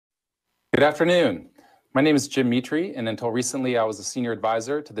Good afternoon. My name is Jim Mitre, and until recently, I was a senior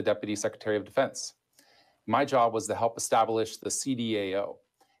advisor to the Deputy Secretary of Defense. My job was to help establish the CDAO.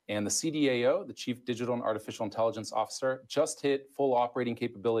 And the CDAO, the Chief Digital and Artificial Intelligence Officer, just hit full operating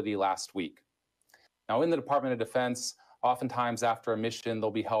capability last week. Now, in the Department of Defense, oftentimes after a mission,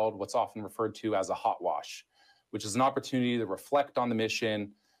 there'll be held what's often referred to as a hot wash, which is an opportunity to reflect on the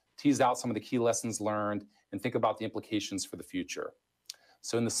mission, tease out some of the key lessons learned, and think about the implications for the future.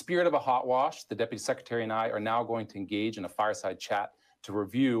 So in the spirit of a hot wash, the Deputy Secretary and I are now going to engage in a fireside chat to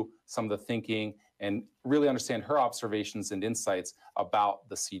review some of the thinking and really understand her observations and insights about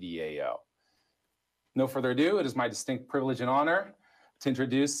the CDAO. No further ado, it is my distinct privilege and honor to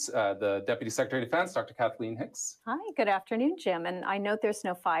introduce the Deputy Secretary of Defense, Dr. Kathleen Hicks. Hi, good afternoon, Jim. And I note there's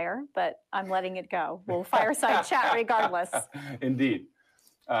no fire, but I'm letting it go. We'll fireside chat regardless. Indeed.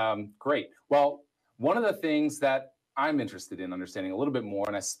 Great. Well, one of the things that I'm interested in understanding a little bit more,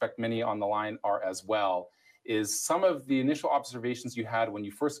 and I suspect many on the line are as well, is some of the initial observations you had when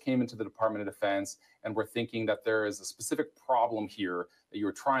you first came into the Department of Defense and were thinking that there is a specific problem here that you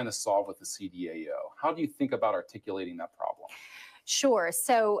were trying to solve with the CDAO. How do you think about articulating that problem? Sure.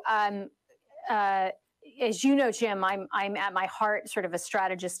 So as you know, Jim, I'm at my heart sort of a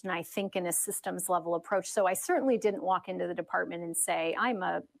strategist, and I think in a systems level approach. So I certainly didn't walk into the department and say, I'm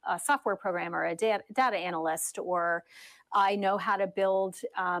a software programmer, a data analyst, or I know how to build,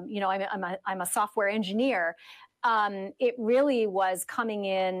 I'm a software engineer. It really was coming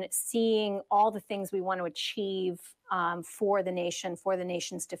in, seeing all the things we want to achieve for the nation, for the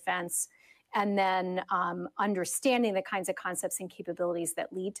nation's defense, and then understanding the kinds of concepts and capabilities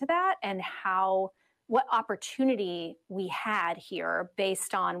that lead to that, and what opportunity we had here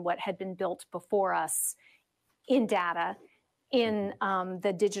based on what had been built before us in data, in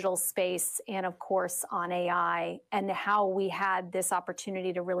the digital space, and of course on AI, and how we had this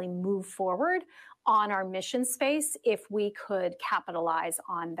opportunity to really move forward on our mission space if we could capitalize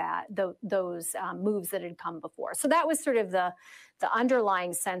on those moves that had come before. So that was sort of the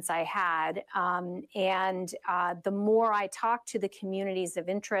underlying sense I had. The more I talked to the communities of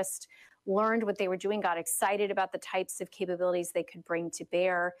interest, learned what they were doing, got excited about the types of capabilities they could bring to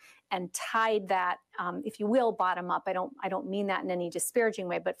bear, and tied that, if you will, bottom up. I don't mean that in any disparaging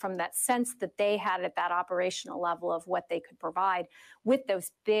way, but from that sense that they had at that operational level of what they could provide with those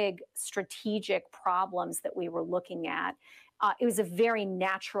big strategic problems that we were looking at. It was a very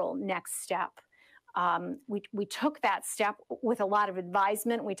natural next step. We took that step with a lot of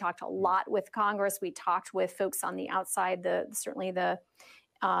advisement. We talked a lot with Congress. We talked with folks on the outside, certainly the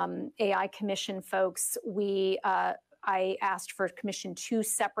AI Commission folks. I asked for commission 2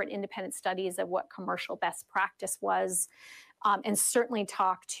 separate independent studies of what commercial best practice was, and certainly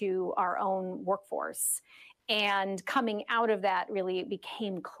talked to our own workforce. And coming out of that, really it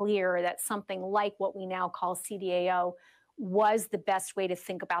became clear that something like what we now call CDAO was the best way to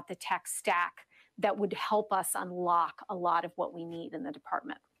think about the tech stack that would help us unlock a lot of what we need in the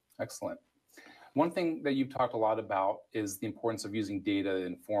department. Excellent. One thing that you've talked a lot about is the importance of using data to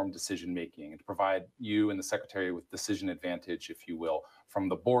inform decision-making and to provide you and the Secretary with decision advantage, if you will, from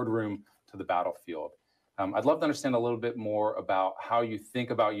the boardroom to the battlefield. I'd love to understand a little bit more about how you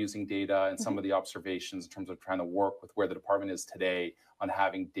think about using data and some of the observations in terms of trying to work with where the department is today on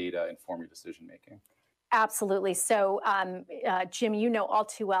having data inform your decision-making. Absolutely. So, Jim, you know all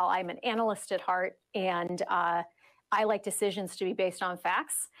too well, I'm an analyst at heart, and I like decisions to be based on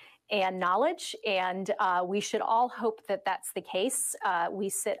facts and knowledge, and we should all hope that that's the case. I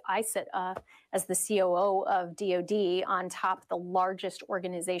sit as the COO of DoD on top of the largest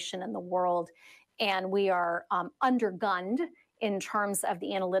organization in the world, and we are undergunned in terms of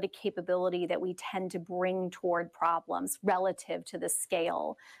the analytic capability that we tend to bring toward problems relative to the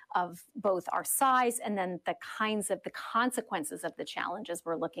scale of both our size and then the consequences of the challenges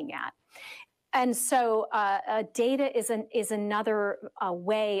we're looking at. And so data is another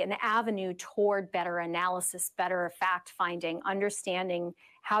way, an avenue toward better analysis, better fact-finding, understanding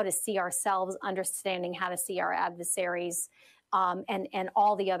how to see ourselves, understanding how to see our adversaries, and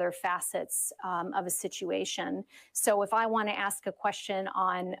all the other facets of a situation. So if I want to ask a question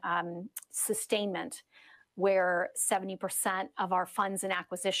on sustainment, where 70% of our funds in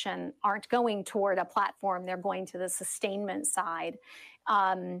acquisition aren't going toward a platform, they're going to the sustainment side,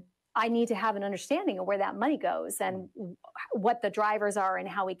 I need to have an understanding of where that money goes and what the drivers are and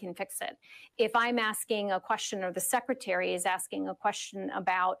how we can fix it. If I'm asking a question, or the Secretary is asking a question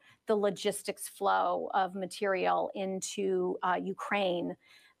about the logistics flow of material into Ukraine,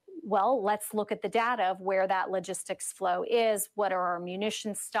 well, let's look at the data of where that logistics flow is. What are our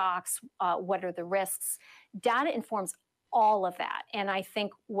munition stocks? What are the risks? Data informs all of that. And I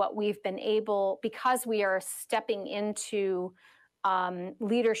think what we've been able, because we are stepping into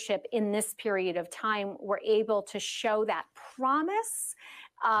leadership in this period of time, we're able to show that promise.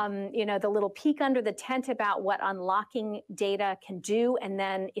 The little peek under the tent about what unlocking data can do. And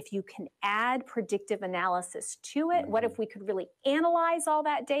then if you can add predictive analysis to it, what if we could really analyze all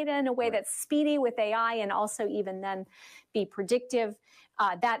that data in a way that's speedy with AI and also even then be predictive?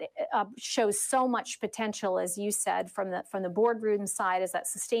 That shows so much potential, as you said, from the boardroom side, as that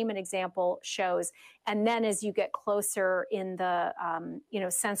sustainment example shows. And then as you get closer in the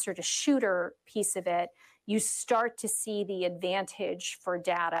sensor to shooter piece of it, you start to see the advantage for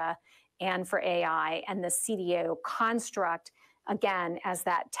data and for AI and the CDAO construct, again, as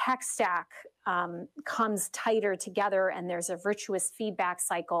that tech stack comes tighter together and there's a virtuous feedback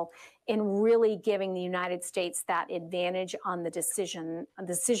cycle in really giving the United States that advantage on the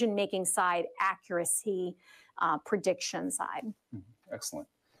decision-making side, accuracy, prediction side. Excellent.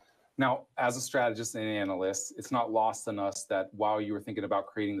 Now, as a strategist and an analyst, it's not lost on us that while you were thinking about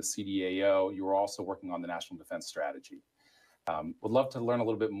creating the CDAO, you were also working on the National Defense Strategy. Would love to learn a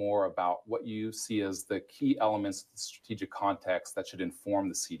little bit more about what you see as the key elements of the strategic context that should inform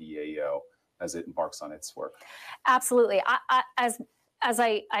the CDAO as it embarks on its work. Absolutely. As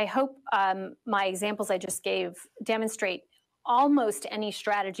I hope my examples I just gave demonstrate, almost any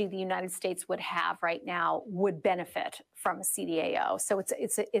strategy the United States would have right now would benefit from a CDAO. So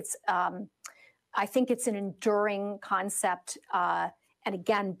I think it's an enduring concept, and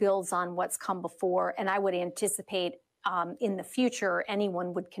again builds on what's come before. And I would anticipate in the future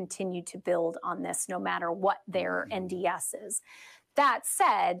anyone would continue to build on this, no matter what their NDS is. That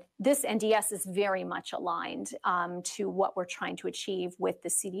said, this NDS is very much aligned to what we're trying to achieve with the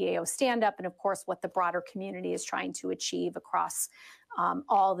CDAO stand-up and, of course, what the broader community is trying to achieve across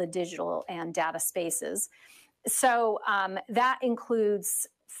all the digital and data spaces. So that includes,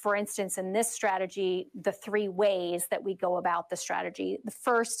 for instance, in this strategy, the three ways that we go about the strategy. The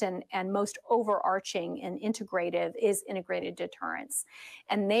first and most overarching and integrative is integrated deterrence.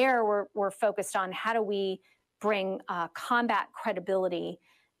 And there we're focused on how do we bring combat credibility,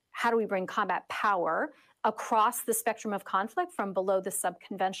 how do we bring combat power across the spectrum of conflict from below the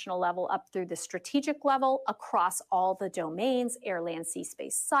subconventional level up through the strategic level, across all the domains, air, land, sea,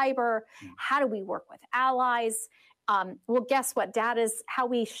 space, cyber. How do we work with allies? Well, guess what? Data is how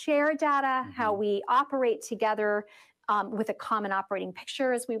we share data, how we operate together with a common operating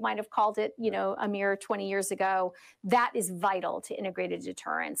picture, as we might have called it, a mere 20 years ago. That is vital to integrated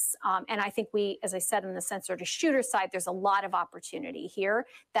deterrence. And I think as I said, on the sensor to shooter side, there's a lot of opportunity here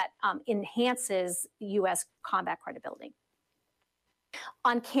that enhances U.S. combat credibility.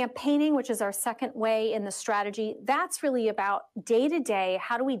 On campaigning, which is our second way in the strategy, that's really about day-to-day,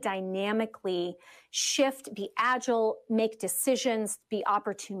 how do we dynamically shift, be agile, make decisions, be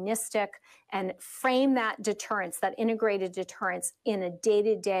opportunistic, and frame that deterrence, that integrated deterrence in a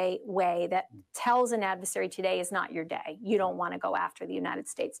day-to-day way that tells an adversary today is not your day. You don't want to go after the United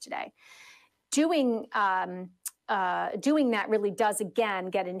States today. Doing that really does, again,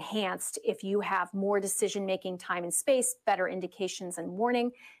 get enhanced if you have more decision-making time and space, better indications and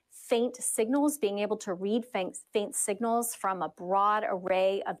warning, faint signals, being able to read faint signals from a broad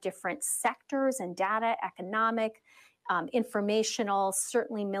array of different sectors and data, economic, informational,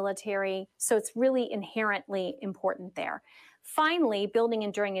 certainly military. So it's really inherently important there. Finally, building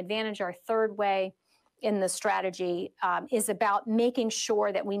enduring advantage, our third way in the strategy, is about making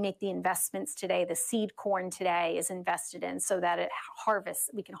sure that we make the investments today, the seed corn today is invested in so that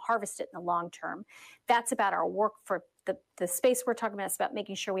we can harvest it in the long term. That's about our work for the space we're talking about. It's about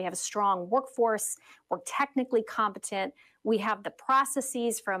making sure we have a strong workforce, we're technically competent, we have the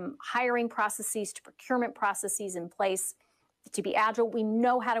processes from hiring processes to procurement processes in place to be agile. We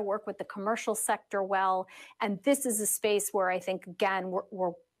know how to work with the commercial sector well. And this is a space where I think, again,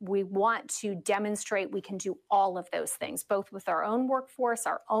 we want to demonstrate we can do all of those things, both with our own workforce,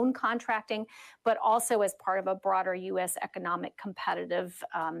 our own contracting, but also as part of a broader U.S. economic competitive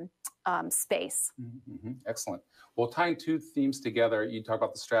space. Excellent. Well, tying two themes together, you talk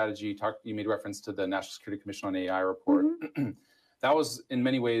about the strategy, you made reference to the National Security Commission on AI report. That was in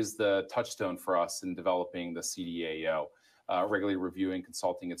many ways the touchstone for us in developing the CDAO, regularly reviewing,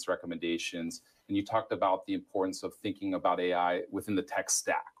 consulting its recommendations. And you talked about the importance of thinking about AI within the tech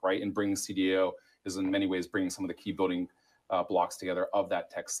stack, right? And bringing CDAO is in many ways bringing some of the key building blocks together of that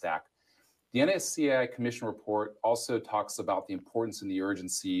tech stack. The NSCAI Commission report also talks about the importance and the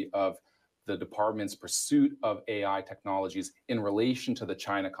urgency of the department's pursuit of AI technologies in relation to the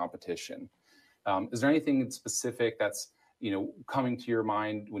China competition. Is there anything specific that's coming to your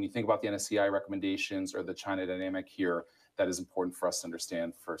mind when you think about the NSCAI recommendations or the China dynamic here that is important for us to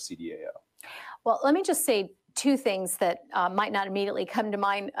understand for CDAO? Well, let me just say two things that might not immediately come to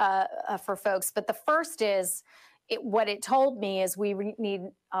mind for folks. But the first is, what it told me is we need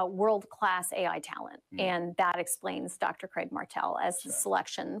world-class AI talent. And that explains Dr. Craig Martell as the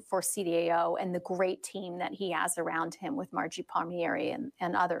selection for CDAO and the great team that he has around him with Margie Palmieri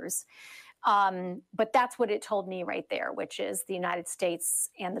and others. But that's what it told me right there, which is the United States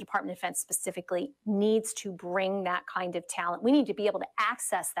and the Department of Defense specifically needs to bring that kind of talent. We need to be able to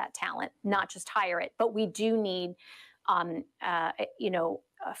access that talent, not just hire it, but we do need,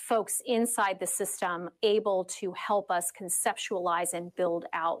 folks inside the system able to help us conceptualize and build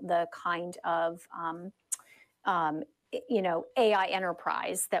out the kind of, AI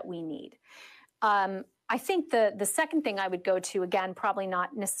enterprise that we need. I think the second thing I would go to, again, probably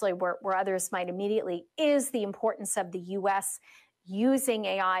not necessarily where others might immediately, is the importance of the U.S. using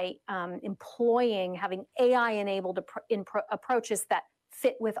AI, having AI-enabled approaches that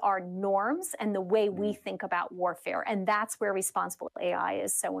fit with our norms and the way we think about warfare. And that's where responsible AI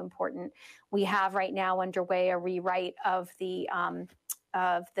is so important. We have right now underway a rewrite of the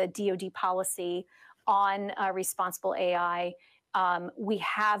DoD policy on responsible AI. We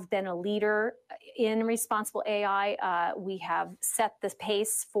have been a leader in responsible AI. We have set the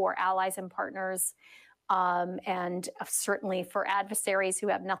pace for allies and partners, and certainly for adversaries who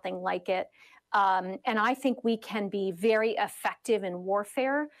have nothing like it. And I think we can be very effective in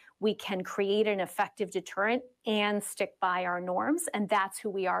warfare. We can create an effective deterrent and stick by our norms. And that's who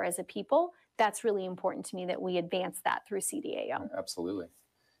we are as a people. That's really important to me that we advance that through CDAO. Absolutely.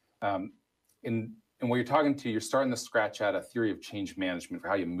 And what you're talking to, you're starting to scratch out a theory of change management for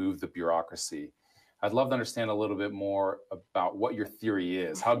how you move the bureaucracy. I'd love to understand a little bit more about what your theory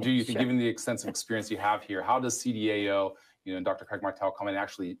is. How do you think, given the extensive experience you have here, how does CDAO, and Dr. Craig Martell come in and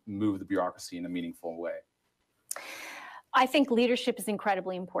actually move the bureaucracy in a meaningful way? I think leadership is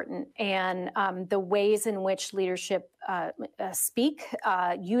incredibly important, and the ways in which leadership speak,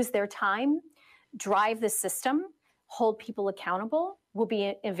 use their time, drive the system, hold people accountable will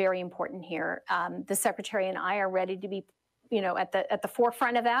be very important here. The Secretary and I are ready to be, at the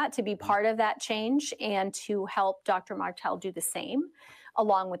forefront of that, to be part of that change and to help Dr. Martell do the same,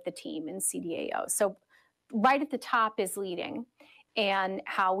 along with the team in CDAO. So right at the top is leading and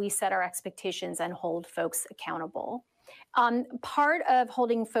how we set our expectations and hold folks accountable. Part of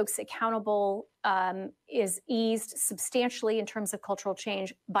holding folks accountable is eased substantially in terms of cultural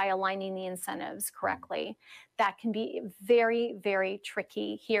change by aligning the incentives correctly. That can be very, very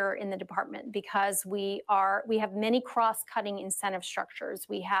tricky here in the department because we have many cross-cutting incentive structures.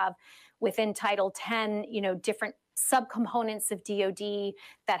 We have within Title 10, different subcomponents of DoD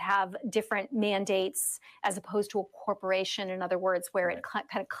that have different mandates as opposed to a corporation, in other words, where it kind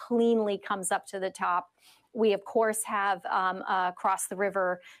of cleanly comes up to the top. We, of course, have across the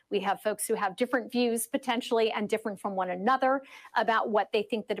river, we have folks who have different views potentially and different from one another about what they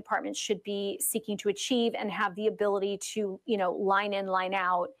think the department should be seeking to achieve and have the ability to, line in, line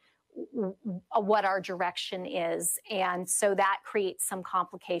out what our direction is. And so that creates some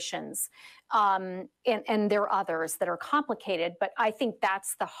complications. And there are others that are complicated, but I think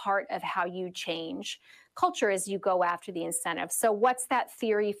that's the heart of how you change culture as you go after the incentive. So what's that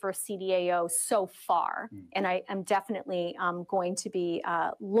theory for CDAO so far? And I am definitely going to be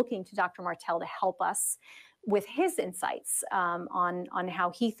looking to Dr. Martell to help us with his insights on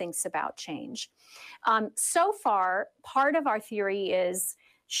how he thinks about change. So far, part of our theory is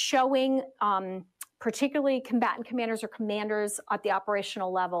showing particularly combatant commanders or commanders at the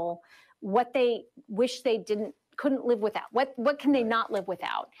operational level what they wish they couldn't live without. What can they not live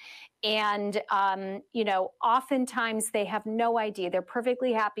without? And, oftentimes they have no idea. They're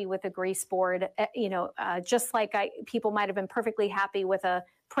perfectly happy with a grease board, just like people might have been perfectly happy with a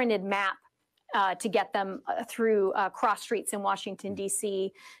printed map to get them through cross streets in Washington,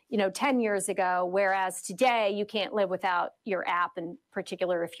 D.C., 10 years ago, whereas today you can't live without your app, in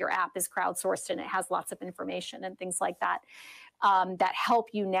particular if your app is crowdsourced and it has lots of information and things like that, that help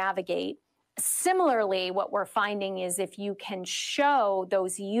you navigate. Similarly, what we're finding is if you can show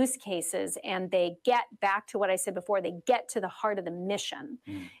those use cases and they get back to what I said before, they get to the heart of the mission.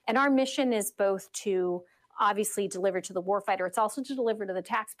 And our mission is both to obviously deliver to the warfighter, it's also to deliver to the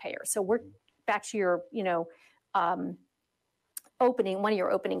taxpayer. So we're back to your, one of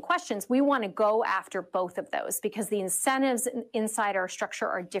your opening questions, we want to go after both of those because the incentives inside our structure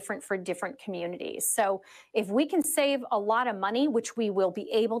are different for different communities. So if we can save a lot of money, which we will be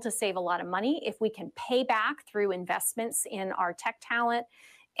able to save a lot of money, if we can pay back through investments in our tech talent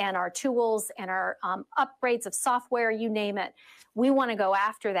and our tools and our upgrades of software, you name it. We want to go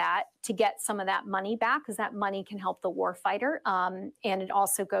after that to get some of that money back, because that money can help the warfighter. And it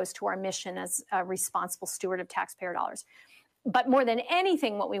also goes to our mission as a responsible steward of taxpayer dollars. But more than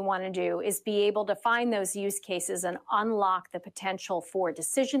anything, what we want to do is be able to find those use cases and unlock the potential for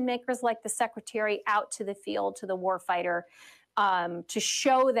decision makers like the secretary out to the field, to the warfighter, to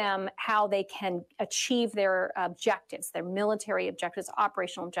show them how they can achieve their objectives, their military objectives,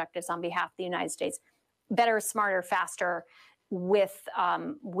 operational objectives on behalf of the United States, better, smarter, faster, with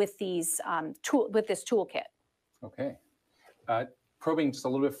this toolkit. Okay, probing just a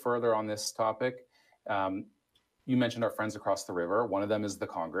little bit further on this topic. You mentioned our friends across the river. One of them is the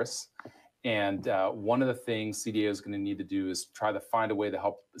Congress. And one of the things CDAO is going to need to do is try to find a way to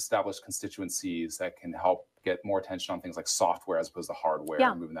help establish constituencies that can help get more attention on things like software as opposed to hardware,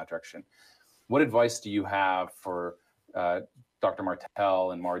 and move in that direction. What advice do you have for Dr.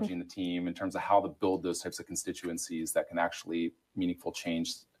 Martell and Margie and the team in terms of how to build those types of constituencies that can actually meaningful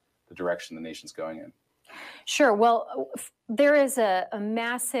change the direction the nation's going in? Sure. Well, there is a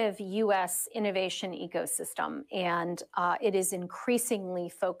massive U.S. innovation ecosystem, and it is increasingly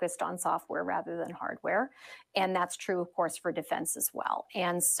focused on software rather than hardware. And that's true, of course, for defense as well.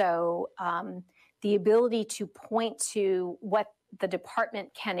 And so the ability to point to what the department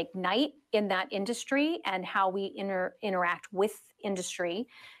can ignite in that industry and how we interact with industry,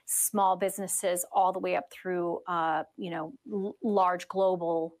 small businesses, all the way up through large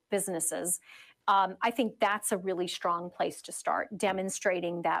global businesses. I think that's a really strong place to start,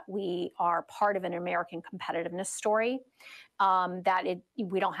 demonstrating that we are part of an American competitiveness story,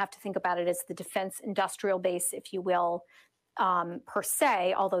 we don't have to think about it as the defense industrial base, if you will, per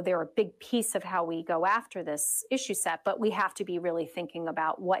se, although they're a big piece of how we go after this issue set, but we have to be really thinking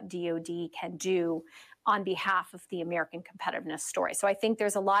about what DoD can do on behalf of the American competitiveness story. So I think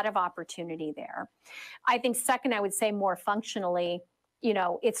there's a lot of opportunity there. I think second, I would say more functionally,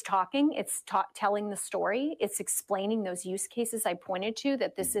 it's talking, it's telling the story, it's explaining those use cases I pointed to,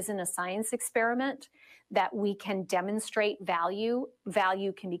 that this isn't a science experiment, that we can demonstrate value.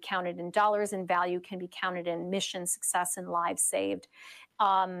 Value can be counted in dollars, and value can be counted in mission success and lives saved.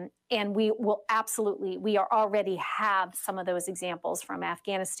 And we will absolutely, we already have some of those examples from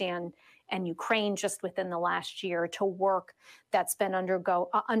Afghanistan and Ukraine just within the last year to work that's been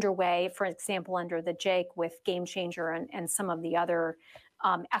underway, for example, under the JAIC with Game Changer and some of the other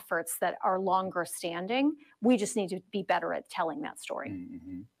efforts that are longer standing. We just need to be better at telling that story.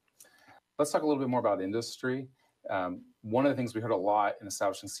 Mm-hmm. Let's talk a little bit more about industry. One of the things we heard a lot in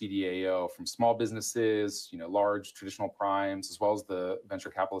establishing CDAO from small businesses, large traditional primes, as well as the venture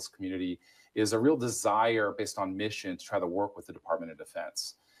capitalist community, is a real desire based on mission to try to work with the Department of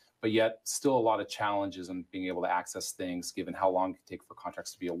Defense. But yet still a lot of challenges in being able to access things, given how long it can take for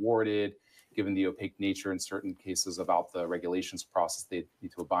contracts to be awarded, given the opaque nature in certain cases about the regulations process they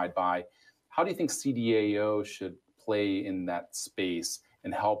need to abide by. How do you think CDAO should play in that space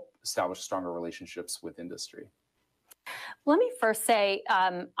and help establish stronger relationships with industry? Let me first say,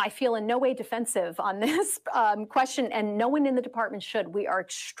 I feel in no way defensive on this question, and no one in the department should. We are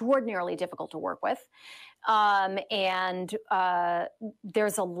extraordinarily difficult to work with. And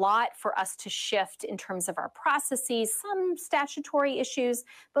there's a lot for us to shift in terms of our processes, some statutory issues,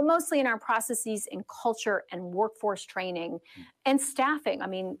 but mostly in our processes in culture and workforce training and staffing. I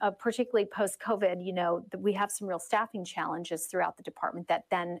mean, particularly post-COVID, we have some real staffing challenges throughout the department that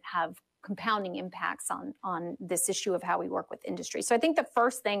then have compounding impacts on this issue of how we work with industry. So I think the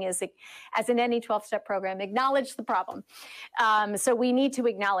first thing is, as in any 12-step program, acknowledge the problem. So we need to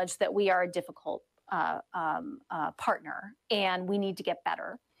acknowledge that we are a difficult partner, and we need to get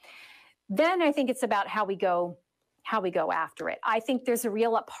better. Then I think it's about how we go after it. I think there's a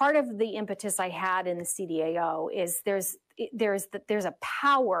real part of the impetus I had in the CDAO is there's a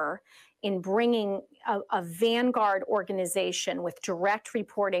power in bringing a vanguard organization with direct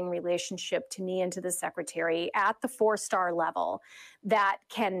reporting relationship to me and to the secretary at the 4-star level that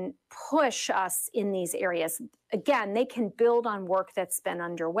can push us in these areas. Again, they can build on work that's been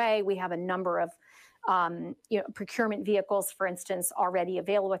underway. We have a number of procurement vehicles, for instance, already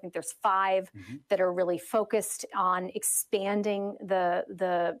available. I think there's 5 that are really focused on expanding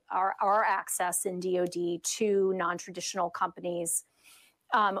our access in DoD to non-traditional companies.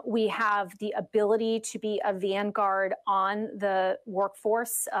 We have the ability to be a vanguard on the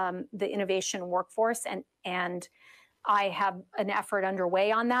workforce, the innovation workforce, and I have an effort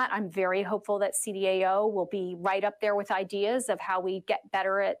underway on that. I'm very hopeful that CDAO will be right up there with ideas of how we get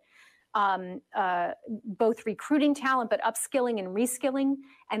better at both recruiting talent, but upskilling and reskilling,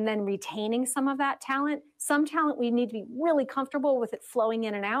 and then retaining some of that talent. Some talent we need to be really comfortable with it flowing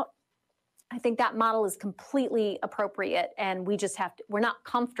in and out. I think that model is completely appropriate, and we just have to, we're not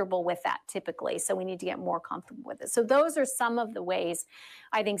comfortable with that typically, so we need to get more comfortable with it. So those are some of the ways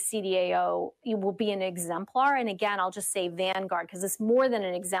I think CDAO will be an exemplar. And again, I'll just say vanguard, because it's more than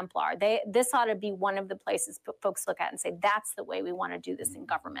an exemplar. This ought to be one of the places folks look at and say, that's the way we want to do this in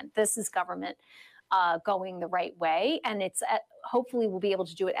government. This is government going the right way, and hopefully we'll be able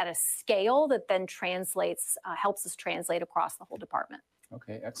to do it at a scale that then translates, helps us translate across the whole department.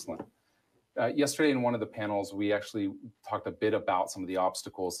 Okay, excellent. Yesterday in one of the panels, we actually talked a bit about some of the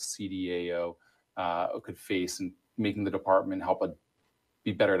obstacles CDAO could face in making the department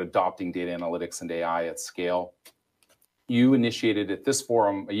be better at adopting data analytics and AI at scale. You initiated at this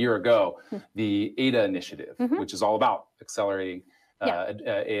forum a year ago the ADA initiative, which is all about accelerating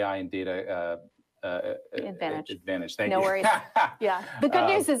AI and data advantage. Thank you. No worries. Yeah. The good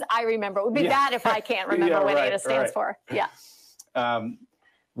news is I remember. It would be bad if I can't remember what ADA stands for. Yeah.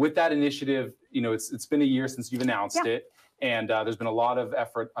 With that initiative, it's been a year since you've announced it, and there's been a lot of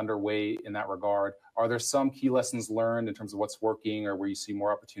effort underway in that regard. Are there some key lessons learned in terms of what's working, or where you see more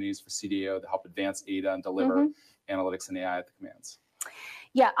opportunities for CDAO to help advance ADA and deliver analytics and AI at the commands?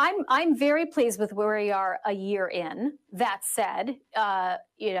 Yeah, I'm very pleased with where we are a year in. That said,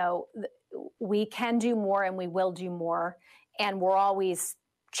 we can do more and we will do more, and we're always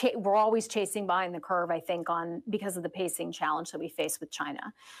chasing behind the curve, I think, because of the pacing challenge that we face with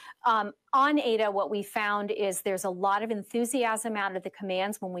China. On ADA, what we found is there's a lot of enthusiasm out of the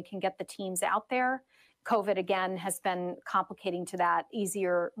commands when we can get the teams out there. COVID, again, has been complicating to that,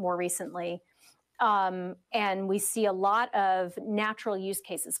 easier more recently. And we see a lot of natural use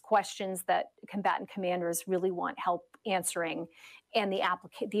cases, questions that combatant commanders really want help answering, and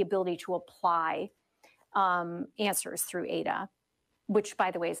the ability to apply answers through ADA, which,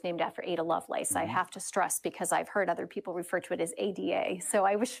 by the way, is named after Ada Lovelace. I have to stress, because I've heard other people refer to it as ADA. So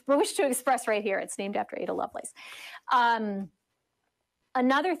I wish to express right here, it's named after Ada Lovelace.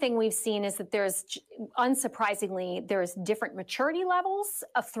 Another thing we've seen is that unsurprisingly, there's different maturity levels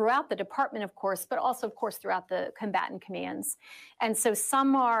throughout the department, of course, but also, of course, throughout the combatant commands. And so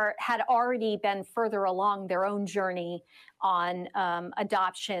some had already been further along their own journey on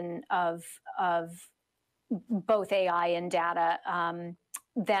adoption of both AI and data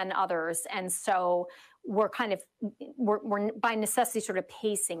than others. And so we're by necessity sort of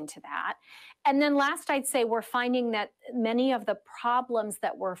pacing to that. And then last, I'd say we're finding that many of the problems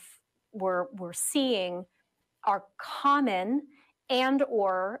that we're seeing are common,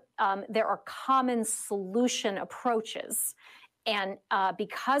 or there are common solution approaches. And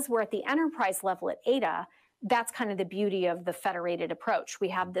because we're at the enterprise level at ADA, that's kind of the beauty of the federated approach. We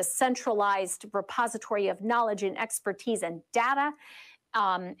have this centralized repository of knowledge and expertise and data,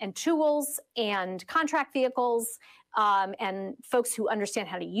 and tools and contract vehicles, and folks who understand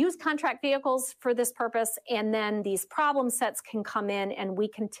how to use contract vehicles for this purpose. And then these problem sets can come in, and we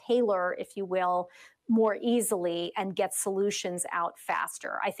can tailor, if you will, more easily and get solutions out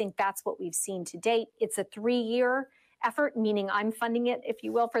faster. I think that's what we've seen to date. It's a 3-year effort, meaning I'm funding it, if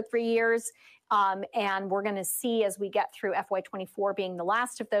you will, for 3 years. And we're going to see, as we get through FY24 being the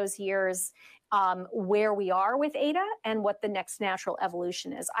last of those years, where we are with ADA and what the next natural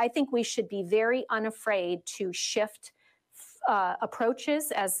evolution is. I think we should be very unafraid to shift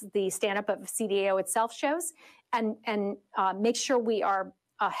approaches, as the stand-up of CDAO itself shows, and make sure we are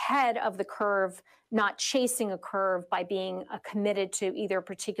ahead of the curve, not chasing a curve by being committed to either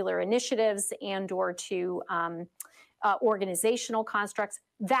particular initiatives and/or to organizational constructs.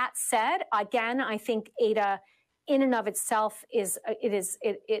 That said, again, I think ADA in and of itself is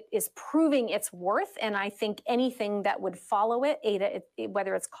proving its worth, and I think anything that would follow it, ADA,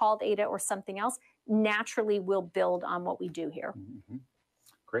 whether it's called ADA or something else, naturally will build on what we do here.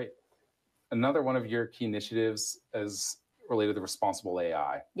 Great. Another one of your key initiatives is related to responsible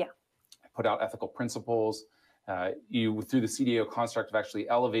AI. Yeah. Put out ethical principles. You, through the CDAO construct, have actually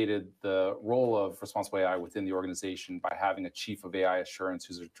elevated the role of responsible AI within the organization by having a chief of AI assurance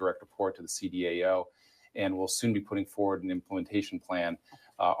who's a direct report to the CDAO, and we'll soon be putting forward an implementation plan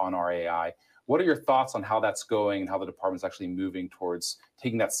on our AI. What are your thoughts on how that's going and how the department's actually moving towards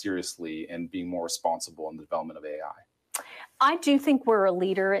taking that seriously and being more responsible in the development of AI? I do think we're a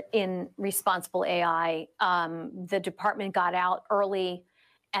leader in responsible AI. The department got out early,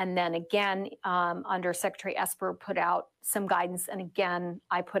 and then again, under Secretary Esper, put out some guidance. And again,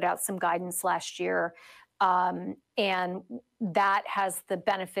 I put out some guidance last year. And that has the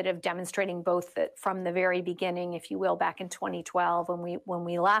benefit of demonstrating both that from the very beginning, if you will, back in 2012, when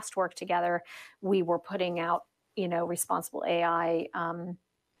we last worked together, we were putting out, responsible AI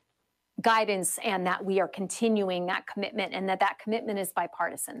guidance, and that we are continuing that commitment, and that commitment is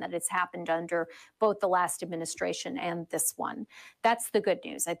bipartisan, that it's happened under both the last administration and this one. That's the good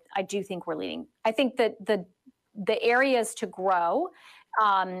news. I do think we're leading. I think that the areas to grow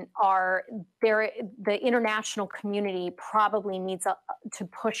are there. The international community probably needs to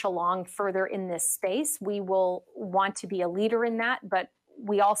push along further in this space. We will want to be a leader in that, but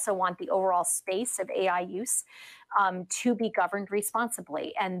we also want the overall space of AI use to be governed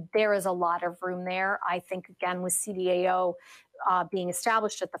responsibly. And there is a lot of room there. I think, again, with CDAO being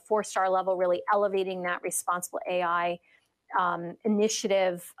established at the 4-star level, really elevating that responsible AI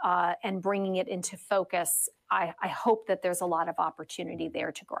initiative and bringing it into focus, I hope that there's a lot of opportunity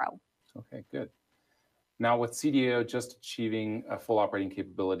there to grow. Okay, good. Now, with CDAO just achieving a full operating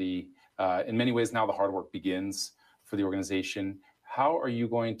capability, in many ways now the hard work begins for the organization. How are you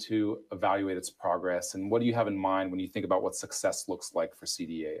going to evaluate its progress, and what do you have in mind when you think about what success looks like for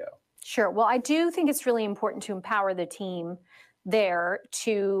CDAO? Sure. Well, I do think it's really important to empower the team there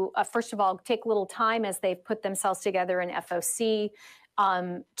to, first of all, take a little time as they've put themselves together in FOC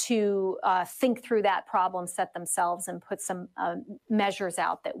to think through that problem, set themselves, and put some measures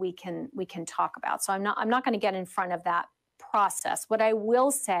out that we can talk about. So I'm not going to get in front of that process. What I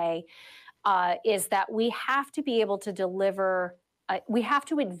will say is that we have to be able to deliver. We have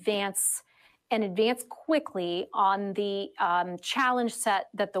to advance quickly on the challenge set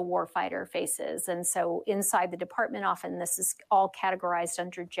that the warfighter faces. And so inside the department, often this is all categorized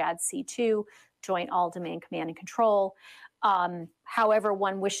under JADC2, Joint All-Domain Command and Control. However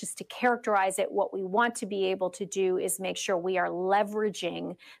one wishes to characterize it, what we want to be able to do is make sure we are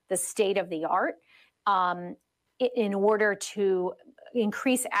leveraging the state of the art in order to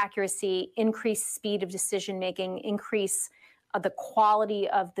increase accuracy, increase speed of decision-making, increase the quality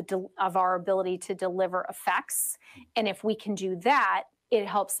of our ability to deliver effects. And if we can do that, it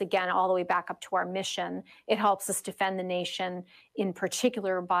helps, again, all the way back up to our mission. It helps us defend the nation, in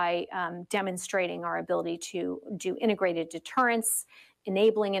particular by demonstrating our ability to do integrated deterrence,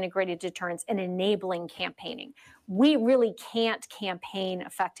 enabling integrated deterrence, and enabling campaigning. We really can't campaign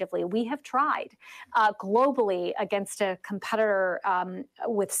effectively. We have tried globally against a competitor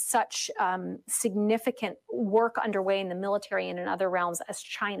with such significant work underway in the military and in other realms as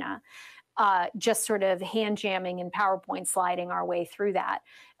China, just sort of hand jamming and PowerPoint sliding our way through that.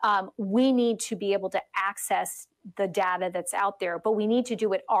 We need to be able to access the data that's out there, but we need to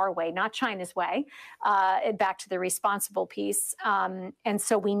do it our way, not China's way, back to the responsible piece. And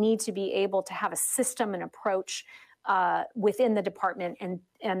so we need to be able to have a system and approach within the department, and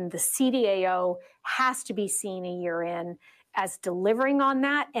the CDAO has to be seen a year in as delivering on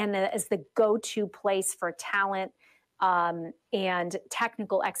that and as the go-to place for talent and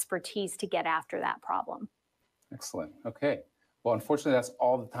technical expertise to get after that problem. Excellent. Okay. Well, unfortunately, that's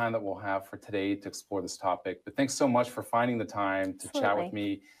all the time that we'll have for today to explore this topic. But thanks so much for finding the time to chat with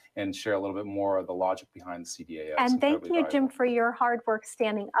me and share a little bit more of the logic behind the CDAO. And thank you, Jim, for your hard work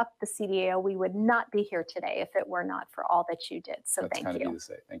standing up the CDAO. We would not be here today if it were not for all that you did. So thank you. That's kind of you to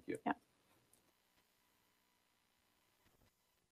say. Thank you.